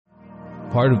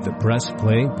part of the Press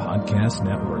Play Podcast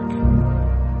Network.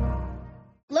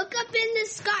 Look up in the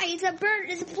sky. It's a bird.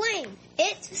 It's a plane.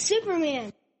 It's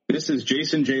Superman. This is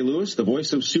Jason J. Lewis, the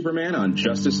voice of Superman on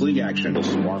Justice League Action. This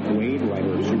is Mark Wade,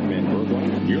 writer of Superman Birthright,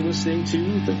 and you're listening to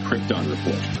the Krypton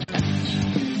Report.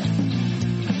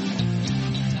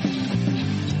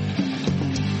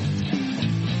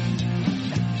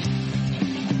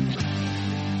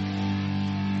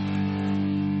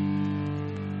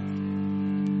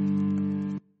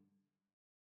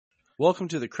 Welcome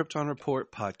to the Krypton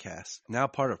Report podcast, now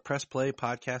part of Press Play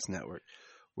Podcast Network.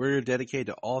 We're dedicated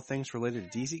to all things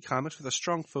related to DC Comics with a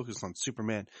strong focus on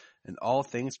Superman and all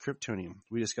things Kryptonian.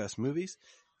 We discuss movies,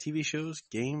 TV shows,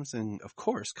 games, and, of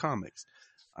course, comics.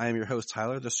 I am your host,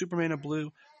 Tyler, the Superman of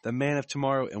Blue, the Man of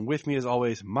Tomorrow, and with me, as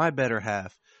always, my better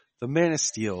half, the Man of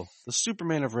Steel, the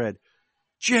Superman of Red,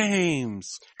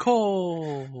 James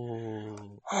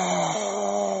Cole.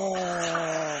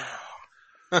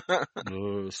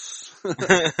 Yes.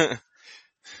 I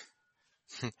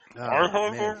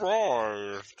have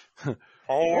arrived. How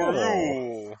are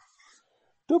you?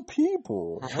 The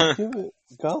people. I'll give it.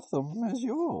 Gotham is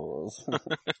yours.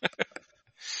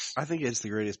 I think it's the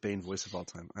greatest Bane voice of all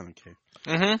time. I don't care.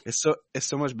 Mm-hmm. It's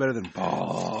so much better than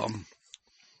Bomb.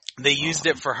 They used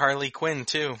it for Harley Quinn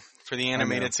too, for the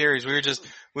animated series.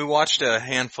 We watched a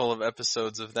handful of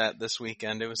episodes of that this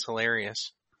weekend. It was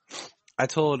hilarious. I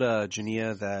told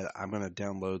Jania that I'm going to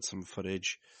download some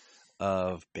footage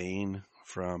of Bane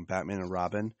from Batman and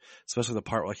Robin, especially the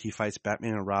part where he fights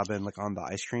Batman and Robin like on the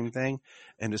ice cream thing,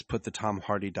 and just put the Tom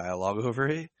Hardy dialogue over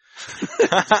it.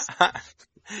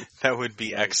 That would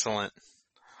be excellent.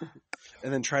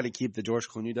 And then try to keep the George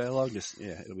Clooney dialogue.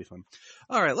 It'll be fun.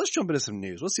 All right, let's jump into some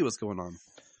news. Let's see what's going on.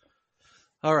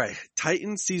 All right,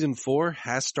 Titans Season 4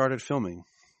 has started filming.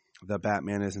 The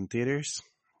Batman is in theaters,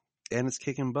 and it's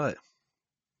kicking butt.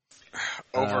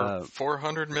 Over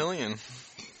 400 million.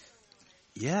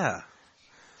 Yeah.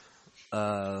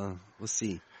 Let's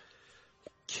see.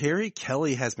 Carrie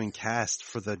Kelly has been cast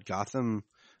for the Gotham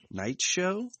Knights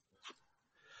show.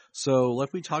 So,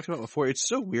 like we talked about before, it's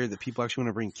so weird that people actually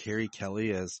want to bring Carrie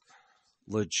Kelly as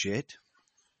legit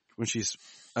when she's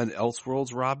an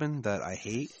Elseworlds Robin that I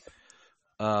hate.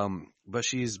 But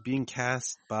she's being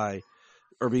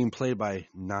being played by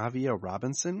Navia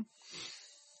Robinson.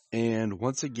 And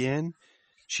once again,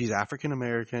 she's African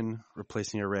American,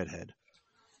 replacing a redhead.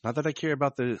 Not that I care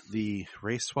about the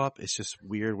race swap. It's just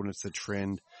weird when it's the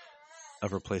trend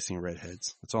of replacing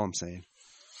redheads. That's all I'm saying.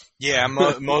 Yeah,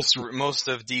 most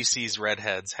of DC's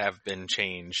redheads have been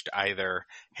changed, either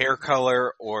hair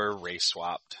color or race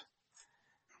swapped.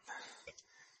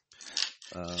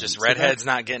 Just redheads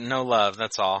not getting no love.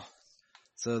 That's all.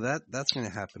 So that's going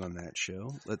to happen on that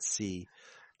show. Let's see.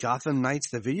 Gotham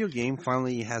Knights, the video game,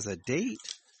 finally has a date.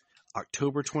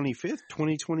 October 25th,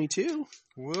 2022.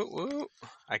 Woo woo.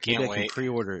 I can't wait. I can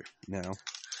pre-order it now.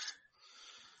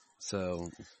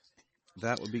 So,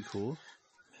 that would be cool.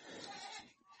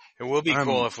 It will be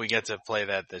cool if we get to play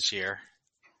that this year.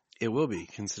 It will be,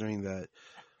 considering that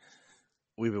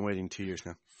we've been waiting 2 years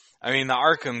now. I mean, the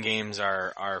Arkham games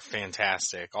are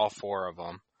fantastic. All four of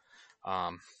them.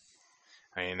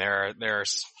 I mean, there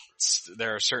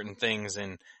are certain things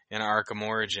in Arkham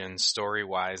Origins,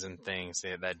 story-wise and things,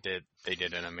 they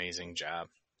did an amazing job.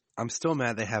 I'm still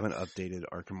mad they haven't updated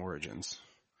Arkham Origins.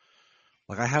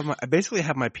 Like I basically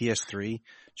have my PS3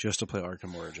 just to play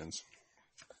Arkham Origins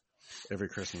every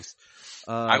Christmas.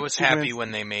 I was happy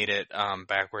when they made it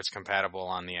backwards compatible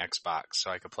on the Xbox,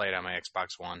 so I could play it on my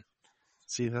Xbox One.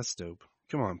 See, that's dope.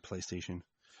 Come on, PlayStation.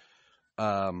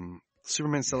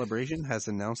 Superman Celebration has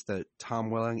announced that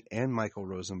Tom Welling and Michael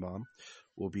Rosenbaum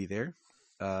will be there.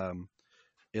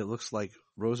 It looks like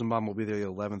Rosenbaum will be there the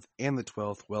 11th and the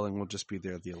 12th. Welling will just be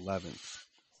there the 11th.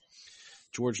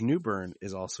 George Newbern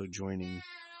is also joining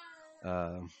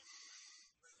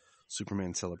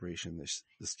Superman Celebration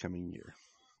this coming year.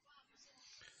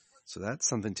 So that's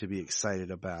something to be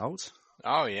excited about.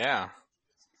 Oh, yeah.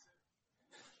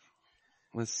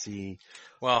 Let's see.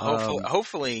 Well,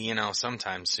 hopefully,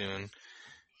 sometime soon,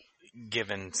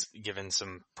 given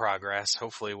some progress,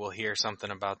 hopefully we'll hear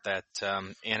something about that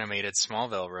animated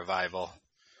Smallville revival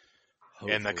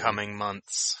in the coming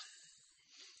months.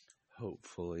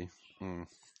 Hopefully.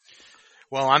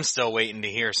 Well, I'm still waiting to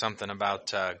hear something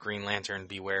about Green Lantern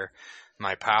Beware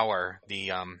My Power,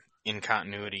 the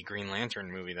in-continuity Green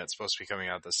Lantern movie that's supposed to be coming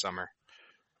out this summer.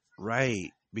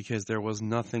 Right, because there was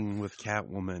nothing with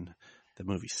Catwoman. The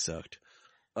movie sucked.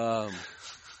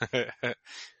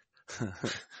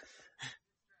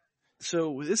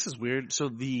 So this is weird. So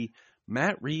the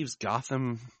Matt Reeves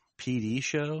Gotham PD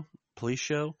show, police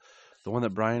show, the one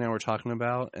that Brian and I were talking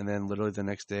about, and then literally the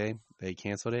next day they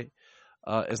canceled it,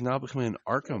 is now becoming an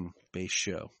Arkham-based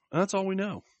show. And that's all we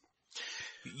know.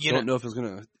 You don't know if it's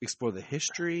going to explore the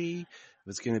history, if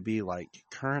it's going to be like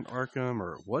current Arkham,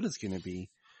 or what it's going to be.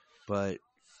 But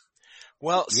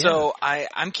well, yeah. So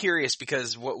I'm curious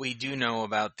because what we do know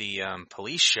about the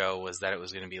police show was that it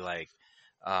was going to be like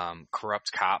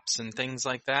corrupt cops and things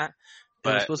like that.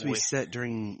 But it was supposed to be set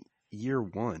during year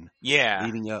one,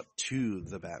 leading up to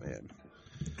the Batman.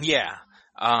 Yeah,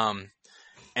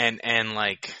 and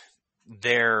like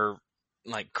they're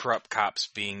like corrupt cops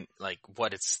being like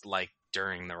what it's like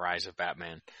during the rise of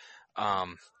Batman.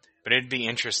 But it'd be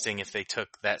interesting if they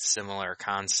took that similar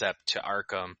concept to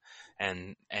Arkham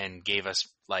and gave us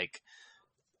like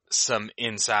some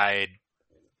inside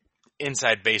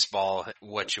baseball,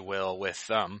 what you will, with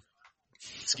the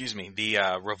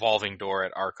revolving door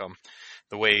at Arkham,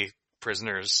 the way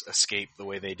prisoners escape the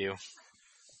way they do.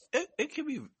 It could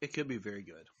be very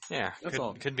good. Yeah,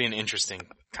 could be an interesting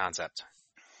concept.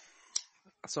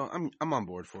 So I'm on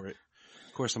board for it.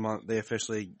 Of course, they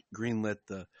officially greenlit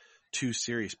the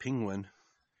 2-series Penguin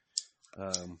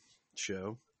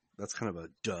show. That's kind of a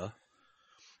duh.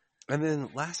 And then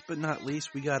last but not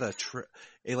least, we got a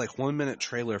like 1-minute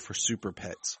trailer for Super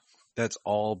Pets. That's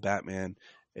all Batman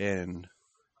and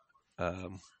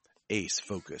Ace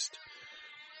focused,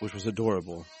 which was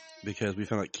adorable because we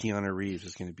found out Keanu Reeves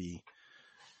is going to be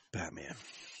Batman.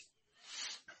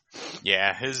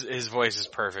 Yeah, his voice is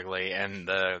perfectly, and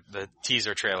the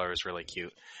teaser trailer is really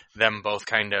cute. Them both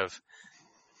kind of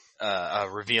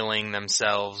revealing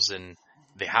themselves and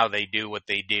how they do what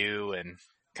they do, and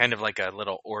kind of like a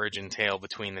little origin tale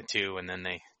between the two, and then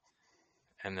they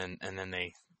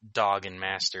dog and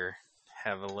master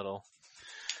have a little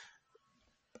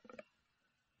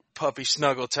puppy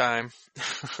snuggle time.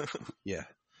 Yeah,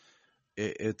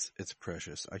 it's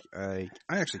precious. I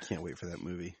actually can't wait for that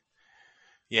movie.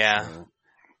 Yeah,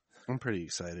 I'm pretty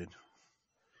excited.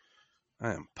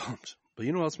 I am pumped. But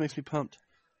you know what else makes me pumped?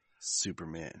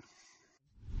 Superman.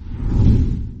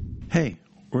 Hey,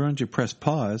 we're going to press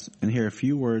pause and hear a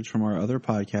few words from our other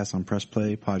podcasts on Press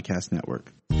Play Podcast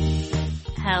Network.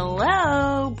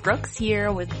 Hello, Brooks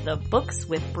here with the Books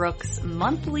with Brooks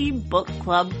monthly book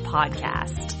club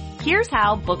podcast. Here's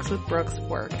how Books with Brooks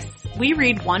works. We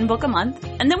read one book a month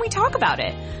and then we talk about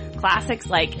it. Classics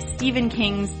like Stephen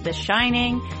King's The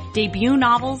Shining, debut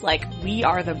novels like We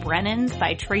Are the Brennans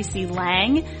by Tracy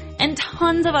Lang, and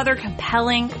tons of other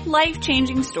compelling,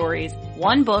 life-changing stories,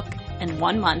 one book and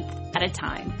 1 month at a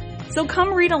time. So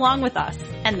come read along with us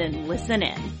and then listen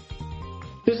in.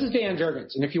 This is Dan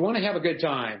Jurgens, and if you want to have a good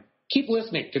time, keep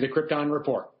listening to the Krypton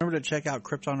Report. Remember to check out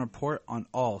Krypton Report on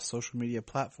all social media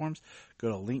platforms. Go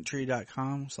to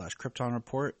linktree.com/Krypton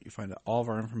Report. You find all of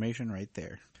our information right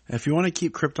there. And if you want to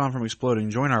keep Krypton from exploding,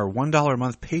 join our $1 a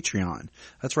month Patreon.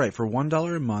 That's right, for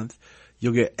 $1 a month,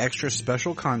 you'll get extra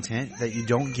special content that you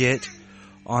don't get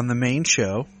on the main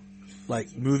show,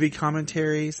 like movie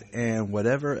commentaries and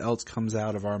whatever else comes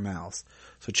out of our mouths.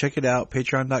 So check it out,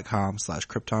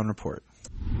 patreon.com/Krypton Report.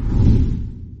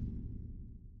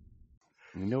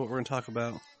 You know what we're going to talk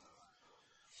about?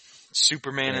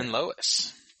 Superman and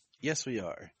Lois. Yes, we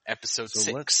are. Episode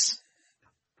 6.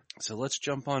 So let's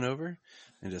jump on over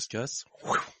and discuss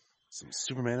some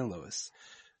Superman and Lois.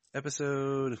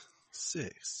 Episode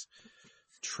 6.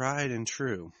 Tried and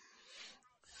True.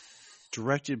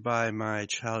 Directed by my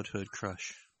childhood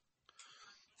crush.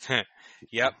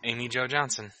 Yep, Amy Jo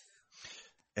Johnson.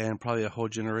 And probably a whole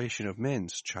generation of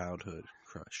men's childhood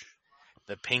crush.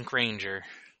 The Pink Ranger.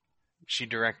 She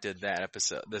directed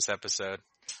this episode.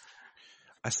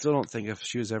 I still don't think if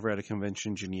she was ever at a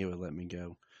convention, Jania would let me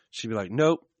go. She'd be like,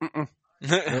 nope, nope,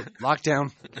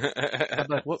 lockdown. I'd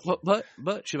be like,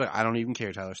 what? She'd be like, I don't even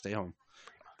care, Tyler, stay home.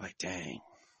 I'm like, dang.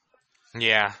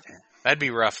 Yeah, that'd be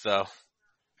rough, though.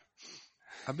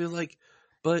 I'd be like,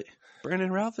 but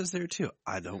Brandon Routh is there, too.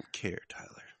 I don't care,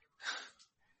 Tyler.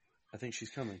 I think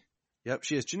she's coming. Yep,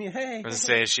 she is. Jania, hey. I was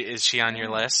going to say, is she on your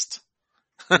list?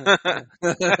 I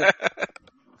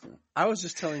was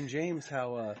just telling James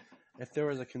how if there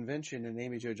was a convention and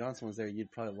Amy Jo Johnson was there,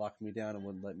 you'd probably lock me down and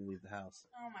wouldn't let me leave the house.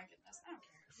 Oh my goodness, I don't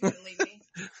care if you leave me.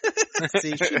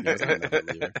 See, she knows I'm not a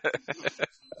leaver.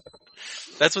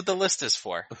 That's what the list is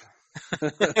for.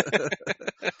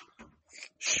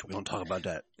 Shh, we don't talk about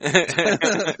that.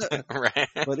 Right.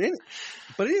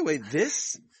 But anyway,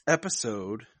 this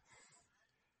episode,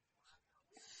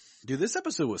 dude, this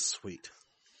episode was sweet.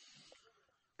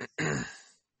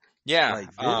 Yeah,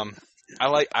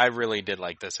 I really did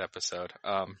like this episode.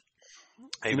 I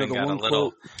even got a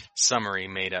little summary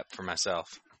made up for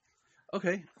myself.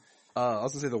 Okay. I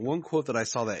was gonna say the one quote that I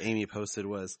saw that Amy posted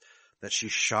was that she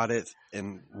shot it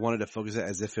and wanted to focus it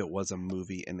as if it was a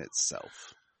movie in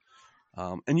itself.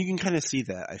 And you can kind of see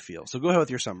that, I feel. So go ahead with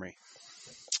your summary.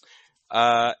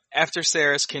 After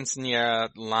Sarah's quinceañera,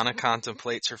 Lana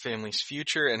contemplates her family's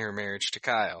future and her marriage to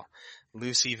Kyle.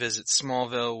 Lucy visits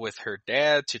Smallville with her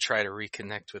dad to try to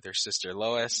reconnect with her sister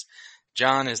Lois.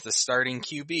 John is the starting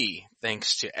QB,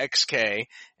 thanks to XK,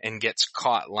 and gets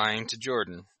caught lying to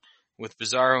Jordan. With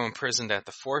Bizarro imprisoned at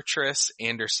the fortress,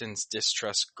 Anderson's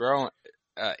distrust growing,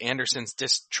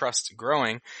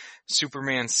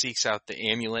 Superman seeks out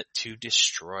the amulet to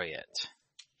destroy it.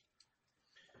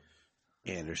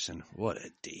 Anderson, what a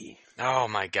D. Oh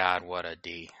my God, what a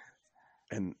D.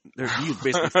 And you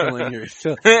basically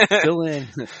fill in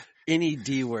any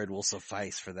D word will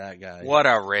suffice for that guy. What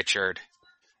a Richard.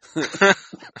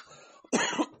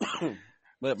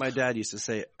 But my dad used to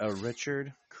say a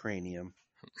Richard cranium.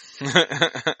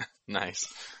 Nice.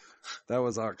 That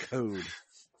was our code.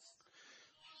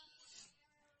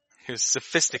 It was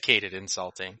sophisticated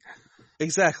insulting.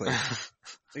 Exactly.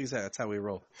 That's how we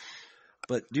roll.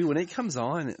 But dude, when it comes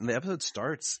on and the episode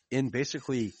starts in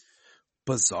basically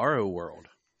Bizarro world.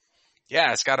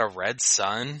 Yeah, it's got a red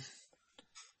sun.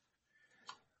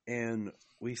 And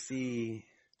we see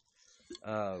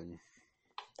him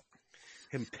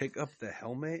pick up the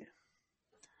helmet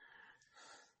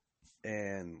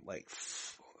and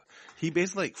he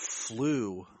basically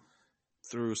flew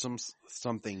through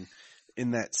something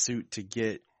in that suit to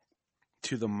get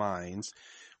to the mines.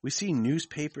 We see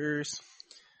newspapers,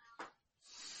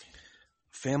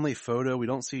 family photo. We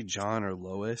don't see John or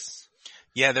Lois.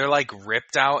 Yeah, they're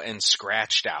ripped out and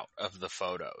scratched out of the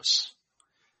photos.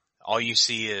 All you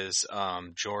see is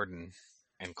Jordan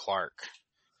and Clark.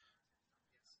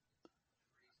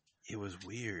 It was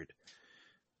weird.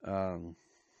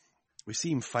 We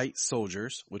see him fight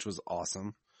soldiers, which was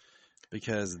awesome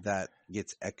because that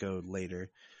gets echoed later.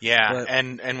 Yeah, but,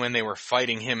 and when they were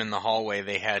fighting him in the hallway,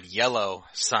 they had yellow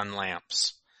sun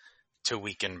lamps to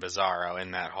weaken Bizarro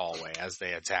in that hallway as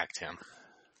they attacked him.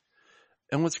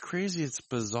 And what's crazy, it's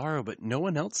Bizarro, but no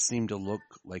one else seemed to look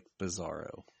like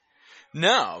Bizarro.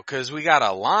 No, because we got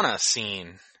a Lana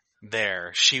scene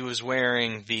there. She was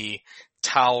wearing the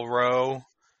Talro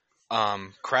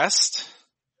crest.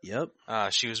 Yep.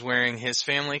 She was wearing his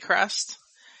family crest.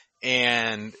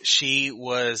 And she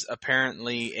was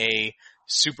apparently a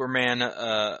Superman,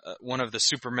 one of the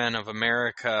Supermen of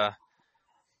America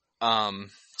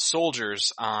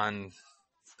soldiers on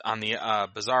the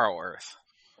Bizarro Earth.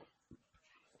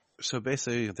 So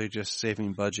basically, they're just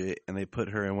saving budget, and they put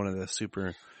her in one of the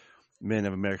Supermen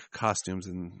of America costumes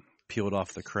and peeled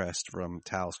off the crest from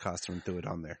Tal's costume and threw it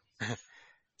on there.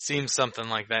 Seems something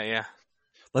like that, yeah.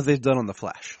 Like they've done on The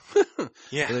Flash.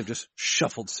 Yeah. Where they've just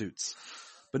shuffled suits.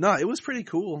 But no, it was pretty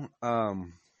cool.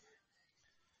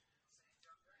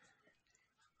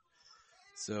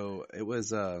 So it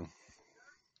was,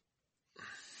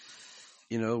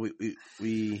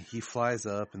 he flies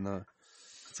up and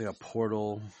it's like a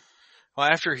portal. Well,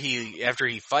 after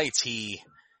he fights, he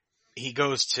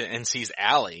goes to and sees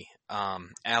Allie.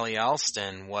 Allie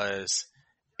Alston was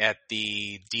at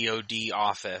the DOD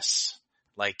office,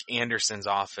 like Anderson's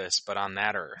office, but on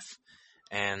that Earth.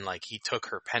 And he took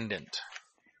her pendant.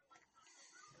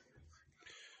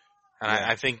 And yeah.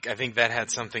 I think that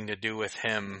had something to do with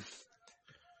him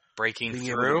breaking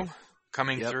through,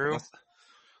 coming through.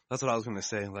 That's what I was going to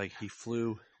say. He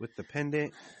flew with the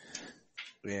pendant,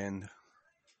 and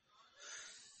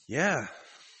yeah,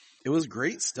 it was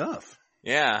great stuff.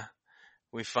 Yeah,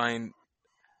 we find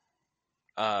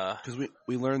because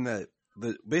we learned that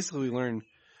we learned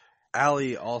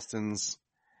Allie Alston's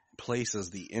place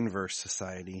as the Inverse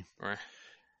Society, right?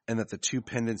 And that the two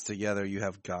pendants together, you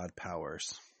have God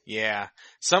powers. Yeah.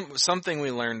 Something we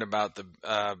learned about the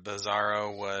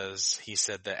Bizarro was he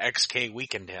said the XK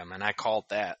weakened him, and I called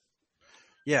that.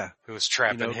 Yeah. It was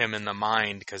trapping him in the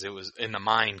mind because it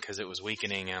was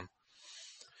weakening him.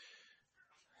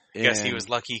 I guess he was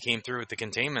lucky he came through with the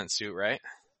containment suit, right?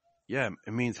 Yeah,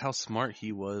 it means how smart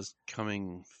he was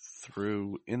coming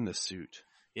through in the suit.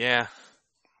 Yeah.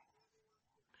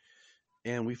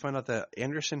 And we find out that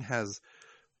Anderson has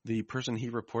the person he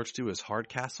reports to as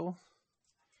Hardcastle.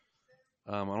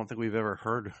 I don't think we've ever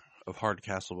heard of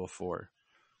Hardcastle before.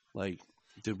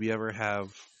 Did we ever have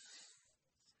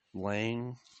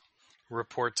Lang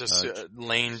report to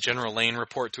General Lane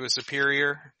report to a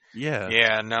superior? Yeah.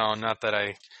 Yeah, no,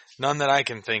 none that I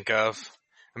can think of.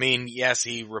 I mean, yes,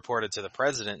 he reported to the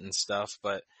president and stuff,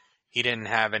 but he didn't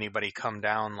have anybody come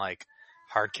down like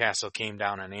Hardcastle came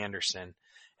down on Anderson.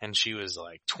 And she was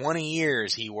like, 20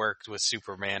 years he worked with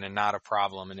Superman and not a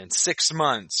problem. And in 6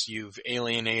 months, you've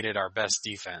alienated our best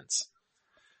defense.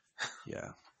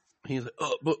 Yeah. He's like,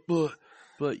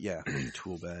 but yeah,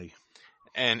 tool bag.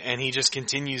 And he just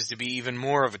continues to be even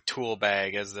more of a tool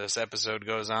bag as this episode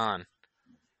goes on.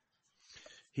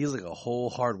 He's like a whole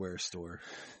hardware store.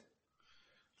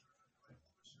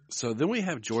 So then we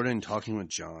have Jordan talking with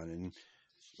John and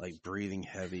like breathing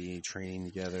heavy, training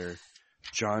together.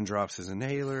 John drops his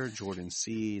inhaler. Jordan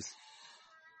sees.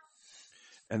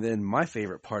 And then my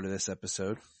favorite part of this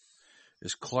episode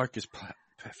is Clark is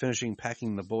finishing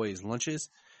packing the boys' lunches,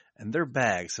 and their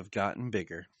bags have gotten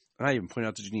bigger. And I even point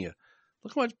out to Jania,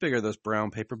 look how much bigger those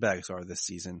brown paper bags are this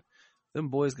season. Them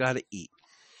boys got to eat.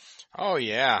 Oh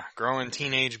yeah, growing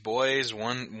teenage boys.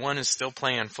 One is still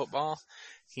playing football.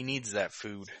 He needs that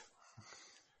food.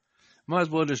 Might as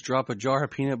well just drop a jar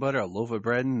of peanut butter, a loaf of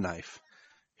bread, and a knife.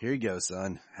 Here you go,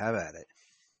 son. Have at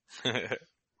it.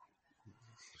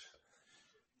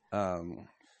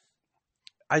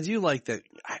 I do like that.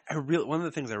 I really, one of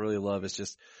the things I really love is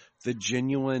just the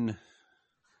genuine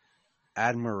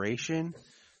admiration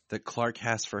that Clark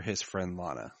has for his friend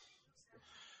Lana.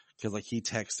 Because like he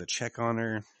texts to check on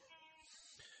her.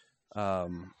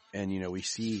 And you know, we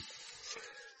see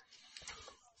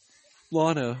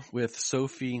Lana with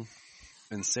Sophie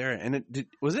and Sarah. And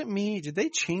was it me? Did they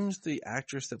change the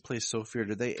actress that plays Sophie, or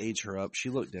did they age her up? She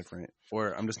looked different.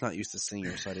 Or I'm just not used to seeing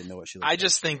her, so I didn't know what she looked like. I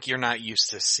just think you're not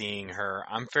used to seeing her.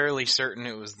 I'm fairly certain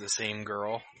it was the same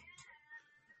girl.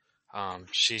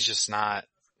 She's just not,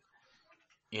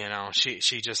 you know,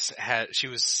 she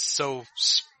was so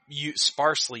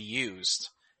sparsely used.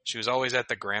 She was always at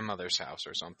the grandmother's house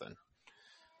or something.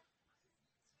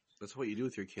 That's what you do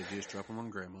with your kids. You just drop them on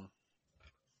grandma.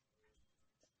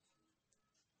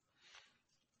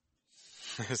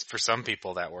 For some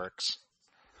people, that works.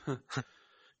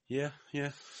 Yeah.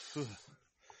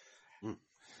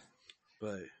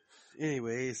 But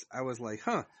anyways, I was like,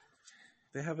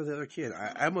 they have another kid.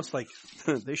 I almost like,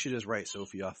 they should just write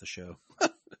Sophie off the show.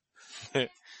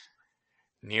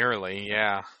 Nearly,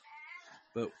 yeah.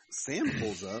 But Sam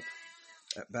pulls up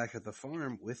back at the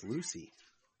farm with Lucy.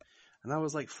 And I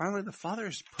was like, finally, the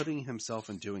father's putting himself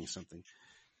and doing something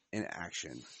in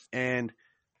action. And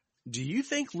do you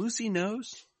think Lucy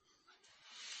knows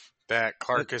that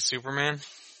Clark is Superman?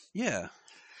 Yeah.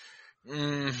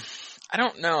 I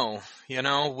don't know. You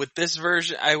know, with this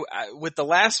version, with the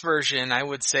last version, I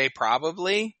would say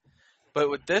probably. But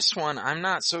with this one, I'm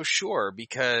not so sure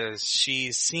because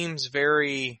she seems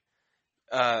very,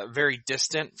 very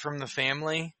distant from the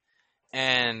family.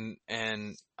 And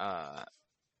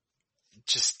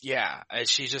just, yeah,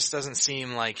 she just doesn't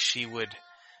seem like she would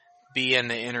be in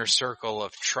the inner circle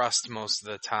of trust most of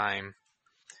the time.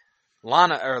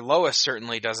 Lana or Lois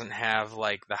certainly doesn't have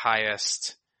like the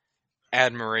highest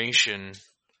admiration,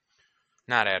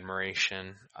 not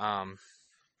admiration,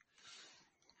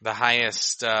 the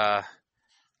highest of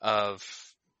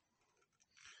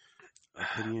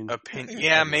opinion.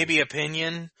 Yeah, maybe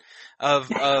opinion of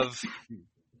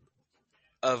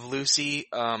Lucy,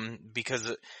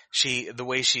 because the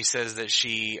way she says that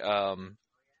she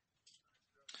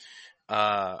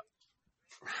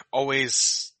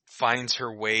always finds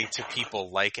her way to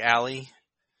people like Allie,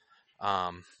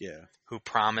 who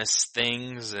promise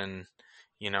things and,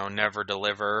 you know, never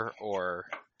deliver or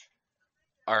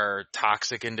are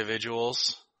toxic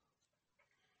individuals.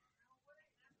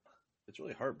 It's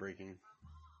really heartbreaking.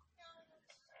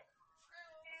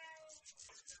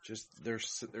 Just their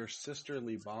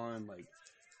sisterly bond, like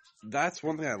that's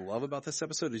one thing I love about this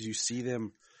episode is you see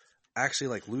them actually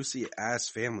like Lucy as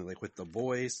family, like with the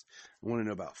boys, want to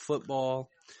know about football,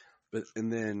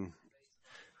 and then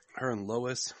her and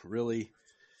Lois really,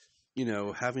 you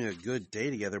know, having a good day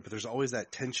together. But there's always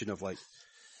that tension of like,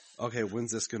 okay,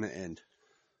 when's this going to end?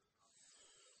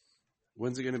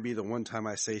 When's it going to be the one time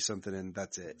I say something and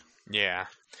that's it? Yeah,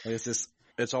 like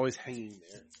it's always hanging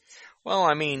there. Well,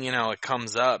 I mean, you know, it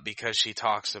comes up because she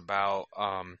talks about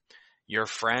your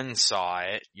friend saw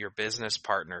it, your business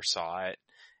partner saw it,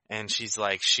 and she's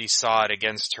like, she saw it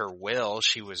against her will.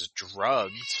 She was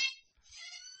drugged.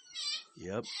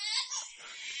 Yep.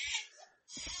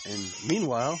 And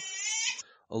meanwhile,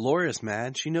 Alora's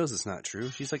mad. She knows it's not true.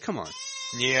 She's like, come on.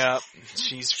 Yeah,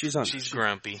 she's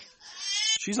grumpy.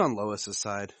 She's on Lois's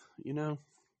side, you know?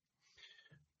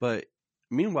 But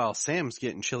meanwhile, Sam's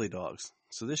getting chili dogs.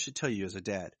 So this should tell you as a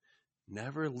dad,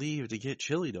 never leave to get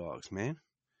chili dogs, man.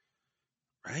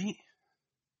 Right?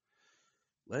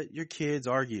 Let your kids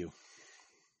argue,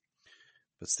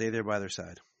 but stay there by their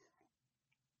side.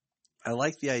 I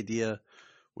like the idea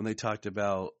when they talked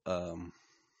about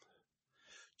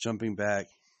jumping back,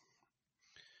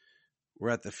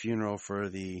 we're at the funeral for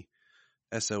the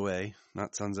SOA,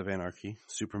 not Sons of Anarchy,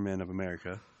 Superman of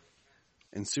America.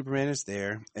 And Superman is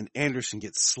there, and Anderson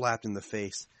gets slapped in the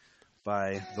face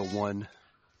by the one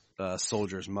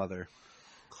soldier's mother.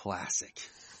 Classic.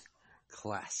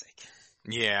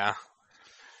 Yeah.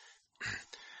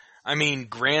 I mean,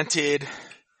 granted, he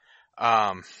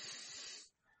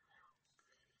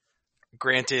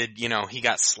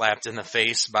got slapped in the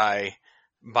face by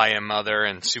a mother,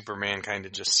 and Superman kind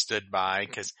of just stood by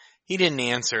because he didn't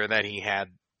answer that he had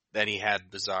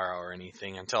Bizarro or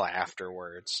anything until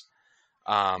afterwards.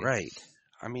 Right.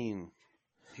 I mean,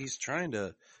 he's trying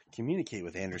to communicate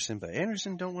with Anderson, but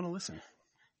Anderson don't want to listen.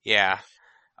 Yeah.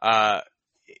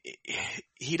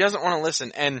 He doesn't want to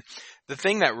listen. And the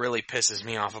thing that really pisses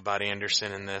me off about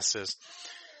Anderson in this is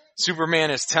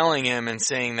Superman is telling him and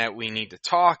saying that we need to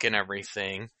talk and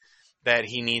everything, that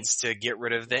he needs to get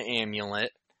rid of the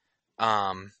amulet.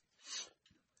 And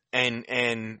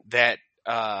that,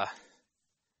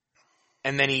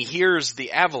 and then he hears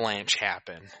the avalanche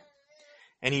happen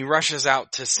and he rushes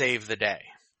out to save the day.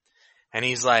 And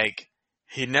he's like,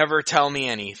 he'd never tell me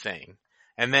anything.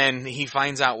 And then he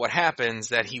finds out what happens,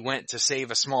 that he went to save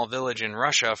a small village in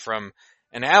Russia from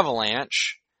an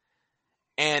avalanche.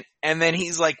 And then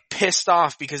he's like pissed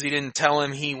off because he didn't tell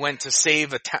him he went to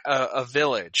save a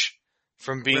village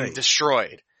from being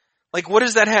destroyed. Like, what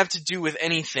does that have to do with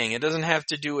anything? It doesn't have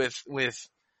to do with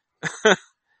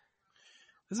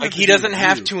like, he doesn't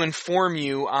have to inform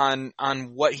you on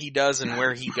what he does and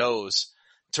where he goes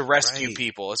to rescue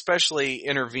people, especially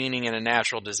intervening in a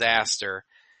natural disaster.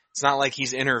 It's not like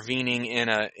he's intervening in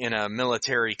a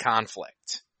military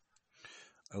conflict.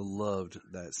 I loved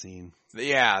that scene.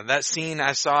 Yeah, that scene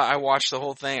I watched the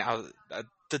whole thing.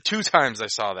 The 2 times I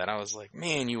saw that, I was like,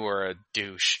 man, you were a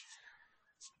douche.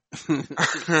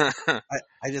 I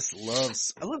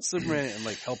love Superman and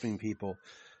like helping people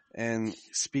and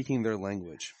speaking their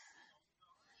language.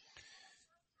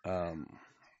 We're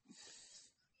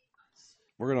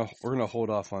gonna hold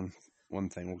off on one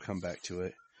thing. We'll come back to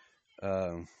it.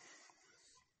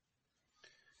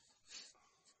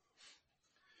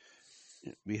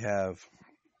 We have,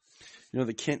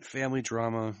 the Kent family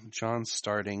drama. John's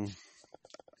starting.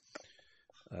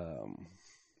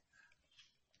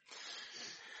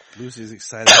 Lucy's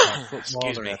excited about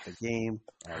football. They're at the game.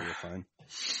 Oh, you're fine.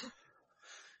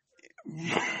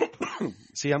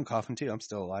 See, I'm coughing too. I'm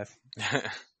still alive.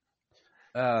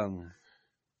 And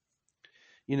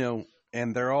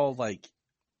they're all like,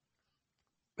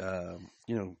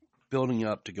 building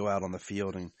up to go out on the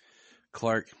field, and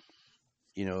Clark,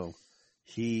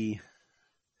 he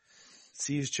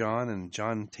sees John, and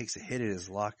John takes a hit at his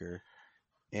locker,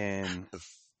 and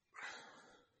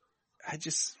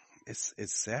it's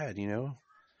sad,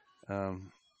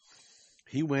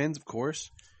 he wins, of course.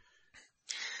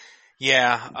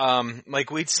 Yeah,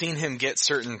 like we'd seen him get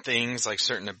certain things, like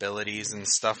certain abilities and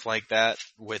stuff like that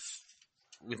with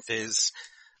his,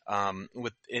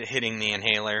 with it hitting the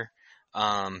inhaler.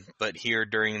 But here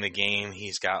during the game,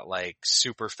 he's got like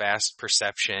super fast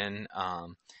perception.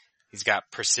 He's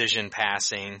got precision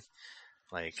passing.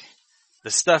 Like, the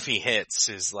stuff he hits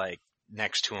is like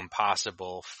next to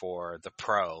impossible for the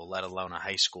pro, let alone a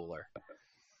high schooler.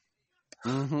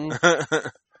 Mm-hmm.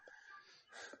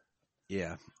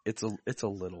 Yeah, it's a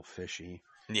little fishy.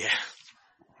 Yeah.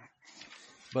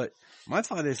 But my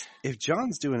thought is, if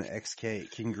John's doing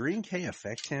XK, can Green K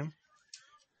affect him?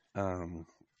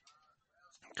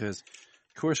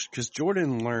 Because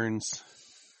Jordan learns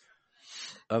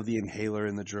of the inhaler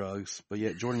and the drugs, but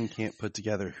yet Jordan can't put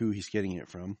together who he's getting it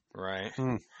from. Right.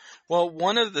 Well,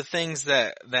 one of the things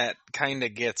that kind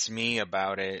of gets me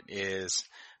about it is,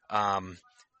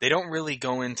 they don't really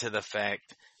go into the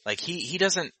fact, like he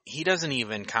doesn't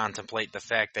even contemplate the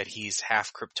fact that he's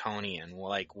half Kryptonian.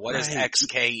 Like, what is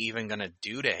XK even gonna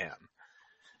do to him?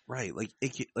 Right.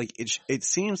 It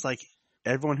seems like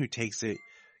everyone who takes it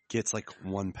gets like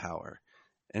one power,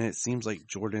 and it seems like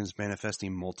Jordan's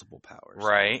manifesting multiple powers.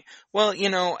 Right. Well,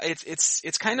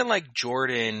 it's kind of like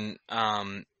Jordan.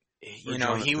 Like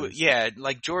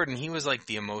Jordan, he was like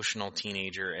the emotional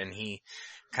teenager, and he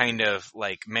kind of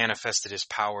like manifested his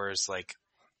powers like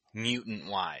mutant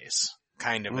wise,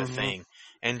 kind of a thing.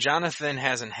 And Jonathan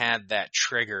hasn't had that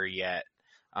trigger yet.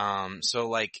 So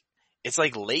like, it's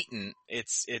like latent.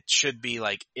 It should be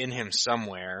like in him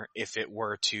somewhere if it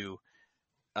were to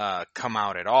come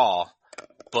out at all,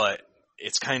 but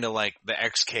it's kind of like the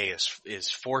XK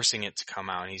is forcing it to come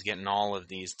out, and he's getting all of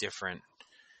these different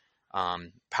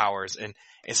powers. And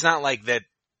it's not like that.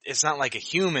 It's not like a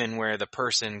human where the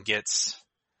person gets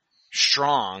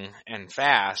strong and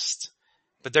fast.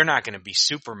 but they're not going to be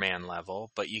Superman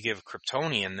level. But you give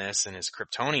Kryptonian this, and his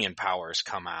Kryptonian powers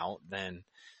come out, then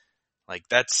like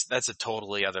that's a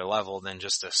totally other level than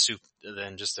just a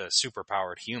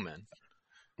superpowered human.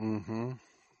 Mm-hmm.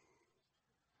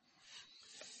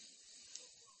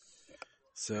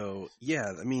 So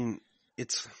yeah, I mean,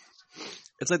 it's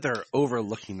like they're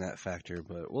overlooking that factor,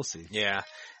 but we'll see. Yeah.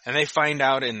 And they find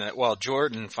out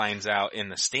Jordan finds out in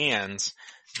the stands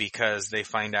because they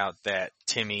find out that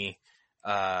Timmy,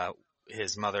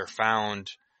 his mother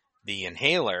found the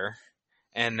inhaler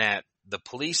and that the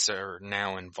police are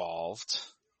now involved.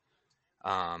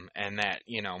 And that,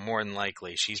 more than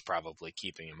likely she's probably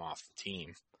keeping him off the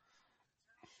team.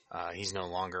 He's no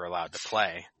longer allowed to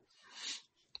play.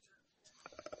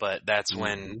 But that's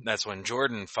when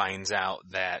Jordan finds out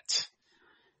that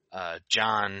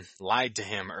John lied to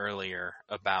him earlier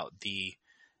about the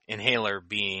inhaler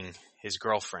being his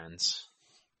girlfriend's.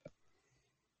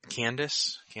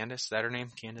 Candace? Is that her name?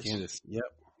 Candace, yep.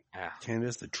 Yeah.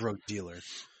 Candace, the drug dealer.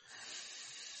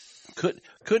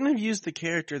 Couldn't have used the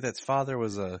character that's father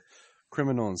was a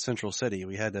criminal in Central City.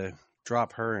 We had to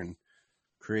drop her and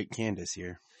create Candace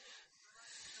here.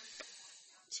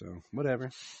 So,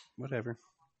 whatever.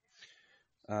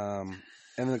 And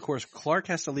then, of course, Clark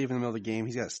has to leave in the middle of the game.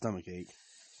 He's got a stomach ache.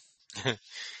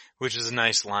 Which is a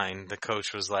nice line. The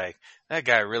coach was like, that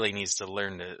guy really needs to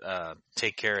learn to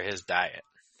take care of his diet.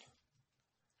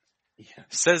 Yeah.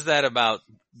 Says that about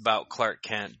Clark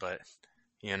Kent, but,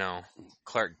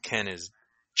 Clark Kent is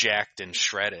jacked and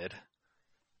shredded.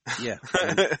 Yeah.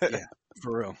 Yeah,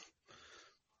 for real.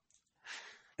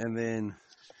 And then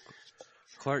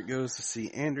Clark goes to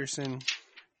see Anderson.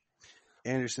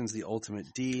 Anderson's the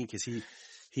ultimate D because he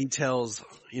tells,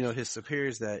 his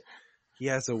superiors that he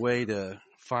has a way to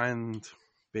find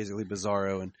basically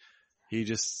Bizarro and he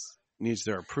just needs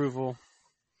their approval.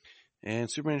 And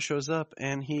Superman shows up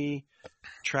and he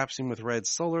traps him with red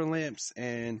solar lamps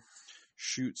and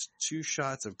shoots 2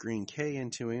 shots of green K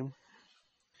into him.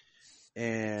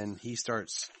 And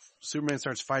Superman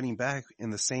starts fighting back in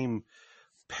the same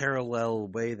parallel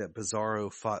way that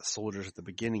Bizarro fought soldiers at the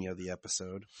beginning of the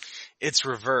episode. It's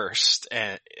reversed,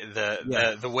 and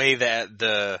the way that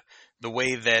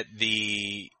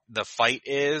the fight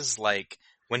is, like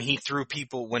when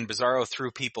Bizarro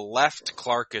threw people left,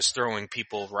 Clark is throwing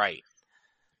people right.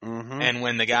 Mm-hmm. And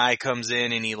when the guy comes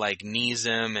in and he like knees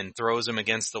him and throws him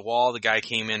against the wall, the guy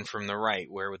came in from the right,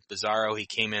 where with Bizarro he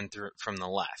came in from the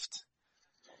left.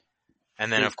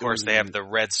 And then, of course, they have the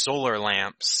red solar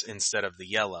lamps instead of the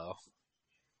yellow.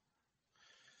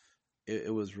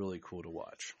 It was really cool to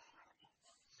watch.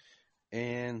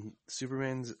 And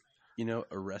Superman's,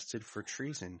 arrested for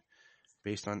treason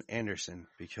based on Anderson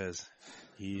because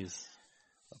he's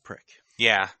a prick.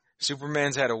 Yeah.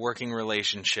 Superman's had a working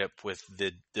relationship with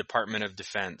the Department of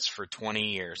Defense for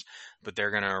 20 years, but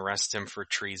they're going to arrest him for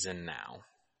treason now.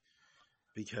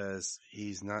 Because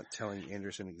he's not telling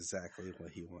Anderson exactly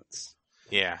what he wants.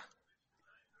 Yeah.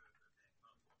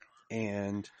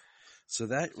 And so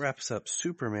that wraps up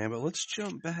Superman, but let's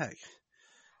jump back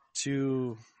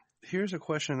to, here's a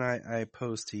question I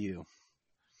pose to you.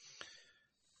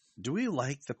 Do we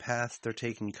like the path they're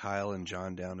taking Kyle and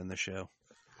John down in the show?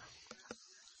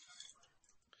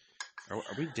 Are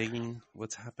we digging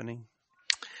what's happening?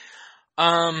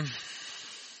 Because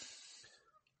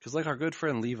like our good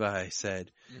friend Levi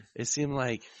said, it seemed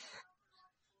like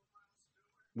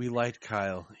we liked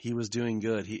Kyle. He was doing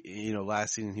good. He,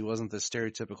 last season he wasn't the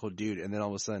stereotypical dude, and then all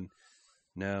of a sudden,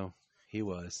 no, he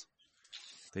was.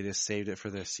 They just saved it for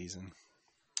this season.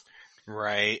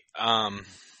 Right. I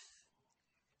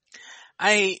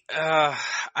mean,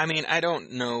 I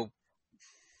don't know.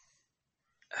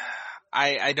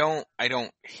 I don't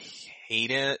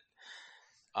hate it.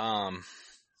 I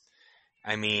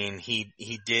mean, they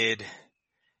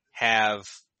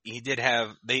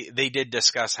did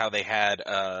discuss how they had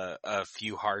a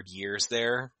few hard years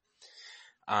there.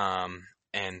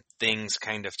 And things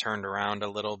kind of turned around a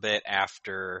little bit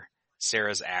after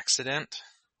Sarah's accident.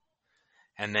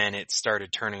 And then it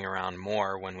started turning around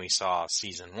more when we saw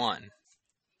season 1.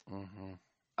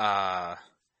 Mm-hmm.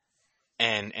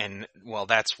 And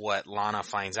that's what Lana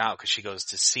finds out because she goes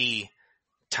to see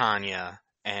Tanya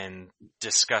and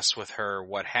discuss with her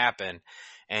what happened.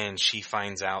 And she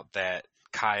finds out that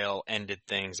Kyle ended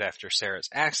things after Sarah's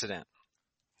accident.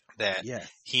 That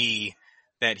he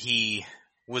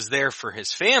was there for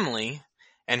his family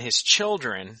and his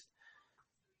children,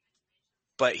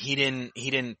 but he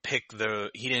didn't pick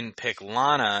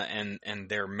Lana and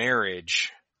their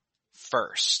marriage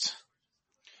first.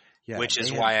 Yeah, which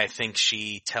is why I think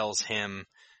she tells him,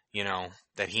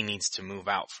 that he needs to move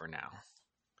out for now.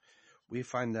 we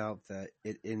find out that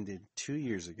it ended 2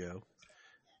 years ago,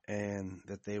 and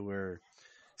that they were.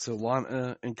 So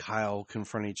Lana and Kyle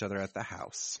confront each other at the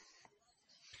house.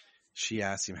 She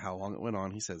asked him how long it went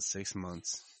on. He said 6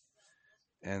 months.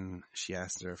 And she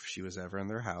asked her if she was ever in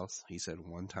their house. He said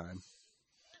one time.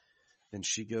 Then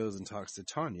she goes and talks to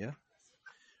Tanya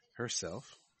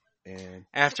herself. And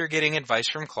after getting advice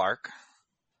from Clark.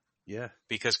 Yeah.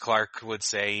 Because Clark would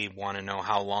say, want to know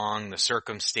how long, the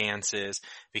circumstances,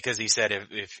 because he said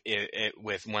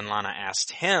when Lana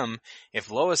asked him if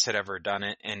Lois had ever done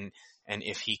it and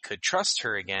if he could trust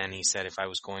her again, he said, if I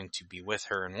was going to be with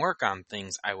her and work on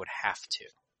things, I would have to.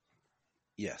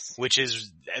 Yes. Which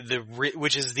is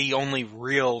the only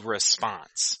real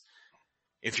response.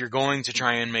 If you're going to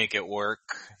try and make it work,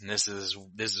 and this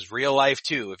is real life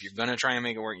too, if you're going to try and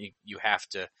make it work, you have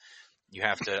to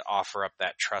offer up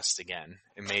that trust again.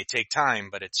 It may take time,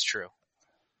 but it's true.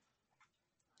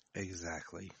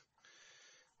 Exactly.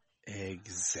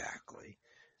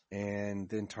 And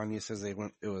then Tanya says it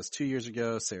was 2 years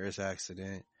ago, Sarah's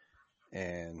accident,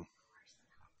 and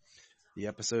the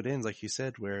episode ends, like you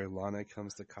said, where Lana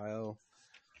comes to Kyle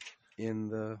in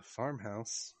the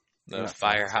farmhouse. The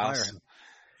firehouse.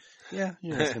 Yeah,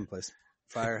 same place.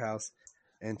 Firehouse,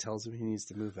 and tells him he needs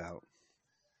to move out.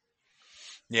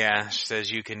 Yeah, she says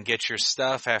you can get your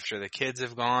stuff after the kids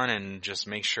have gone and just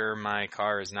make sure my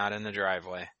car is not in the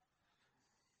driveway.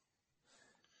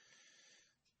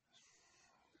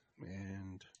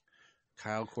 And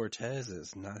Kyle Cortez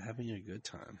is not having a good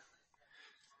time.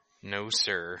 No,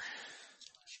 sir.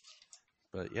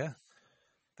 But yeah,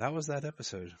 that was that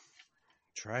episode.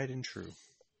 Tried and true.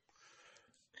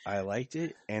 I liked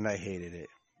it and I hated it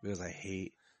because I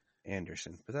hate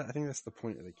Anderson. But I think that's the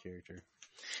point of the character.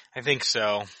 I think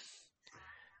so.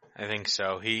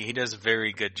 He does a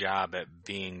very good job at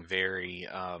being very,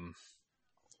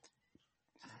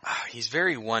 he's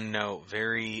very one note,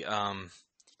 very,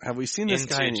 have we seen this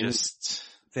guy in just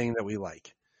thing that we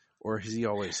like? Or is he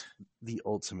always the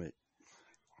ultimate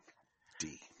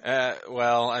D?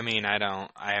 Well, I mean, I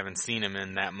haven't seen him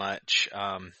in that much.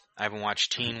 I haven't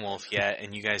watched Teen Wolf yet,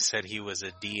 and you guys said he was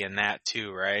a D in that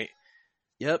too, right?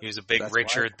 Yep. He was a big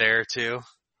Richard there too.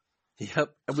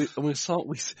 Yep. And we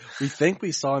think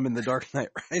we saw him in The Dark Knight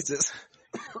Rises.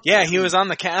 Yeah, he was on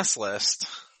the cast list.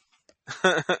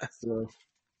 So,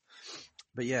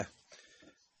 but yeah.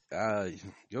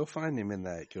 Go find him in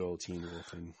that good old Teen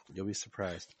Wolf and you'll be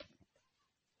surprised.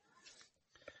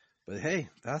 But hey,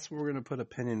 that's where we're going to put a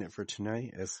pin in it for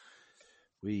tonight as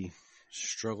we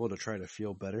struggle to try to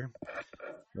feel better.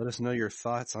 Let us know your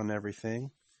thoughts on everything.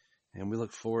 And we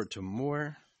look forward to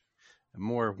more and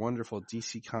more wonderful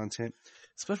DC content,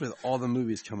 especially with all the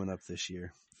movies coming up this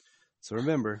year. So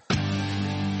remember, look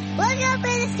up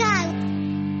in the sky.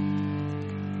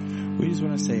 We just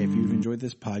want to say, if you've enjoyed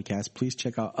this podcast, please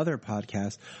check out other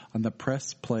podcasts on the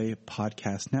Press Play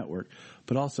Podcast Network.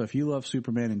 But also, if you love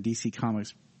Superman and DC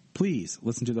Comics, please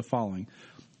listen to the following: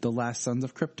 The Last Sons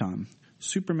of Krypton,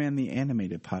 Superman the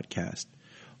Animated Podcast,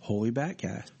 Holy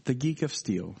Batcast, The Geek of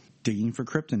Steel, Digging for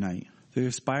Kryptonite, The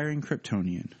Aspiring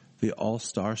Kryptonian, The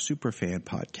All-Star Superfan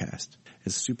Podcast,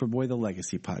 and Superboy the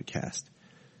Legacy Podcast.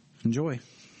 Enjoy.